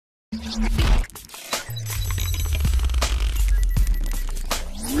Hey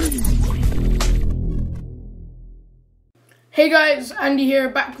guys, Andy here,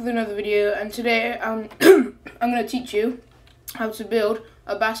 back with another video, and today I'm going to teach you how to build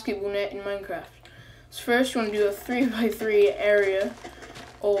a basketball net in Minecraft. So first you want to do a 3x3 area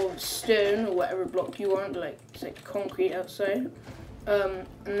of stone or whatever block you want, like it's like concrete outside, and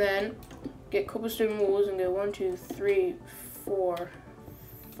then get cobblestone walls and go 1, 2, 3, 4,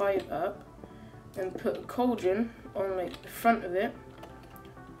 5 up, and put a cauldron on like the front of it,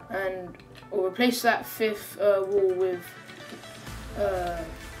 and or replace that fifth wall with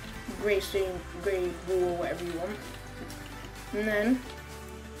grey wall, whatever you want, and then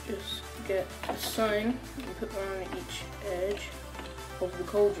just get a sign and put one on each edge of the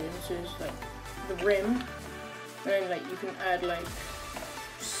cauldron, so it's like the rim, and then like you can add like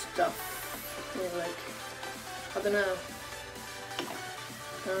stuff, you know, like I don't know,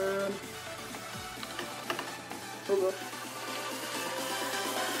 oh god.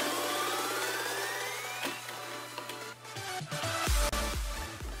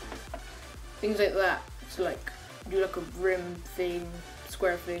 Things like that, so like do like a rim thing,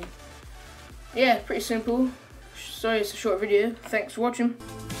 square thing. Yeah, pretty simple. Sorry it's a short video, thanks for watching.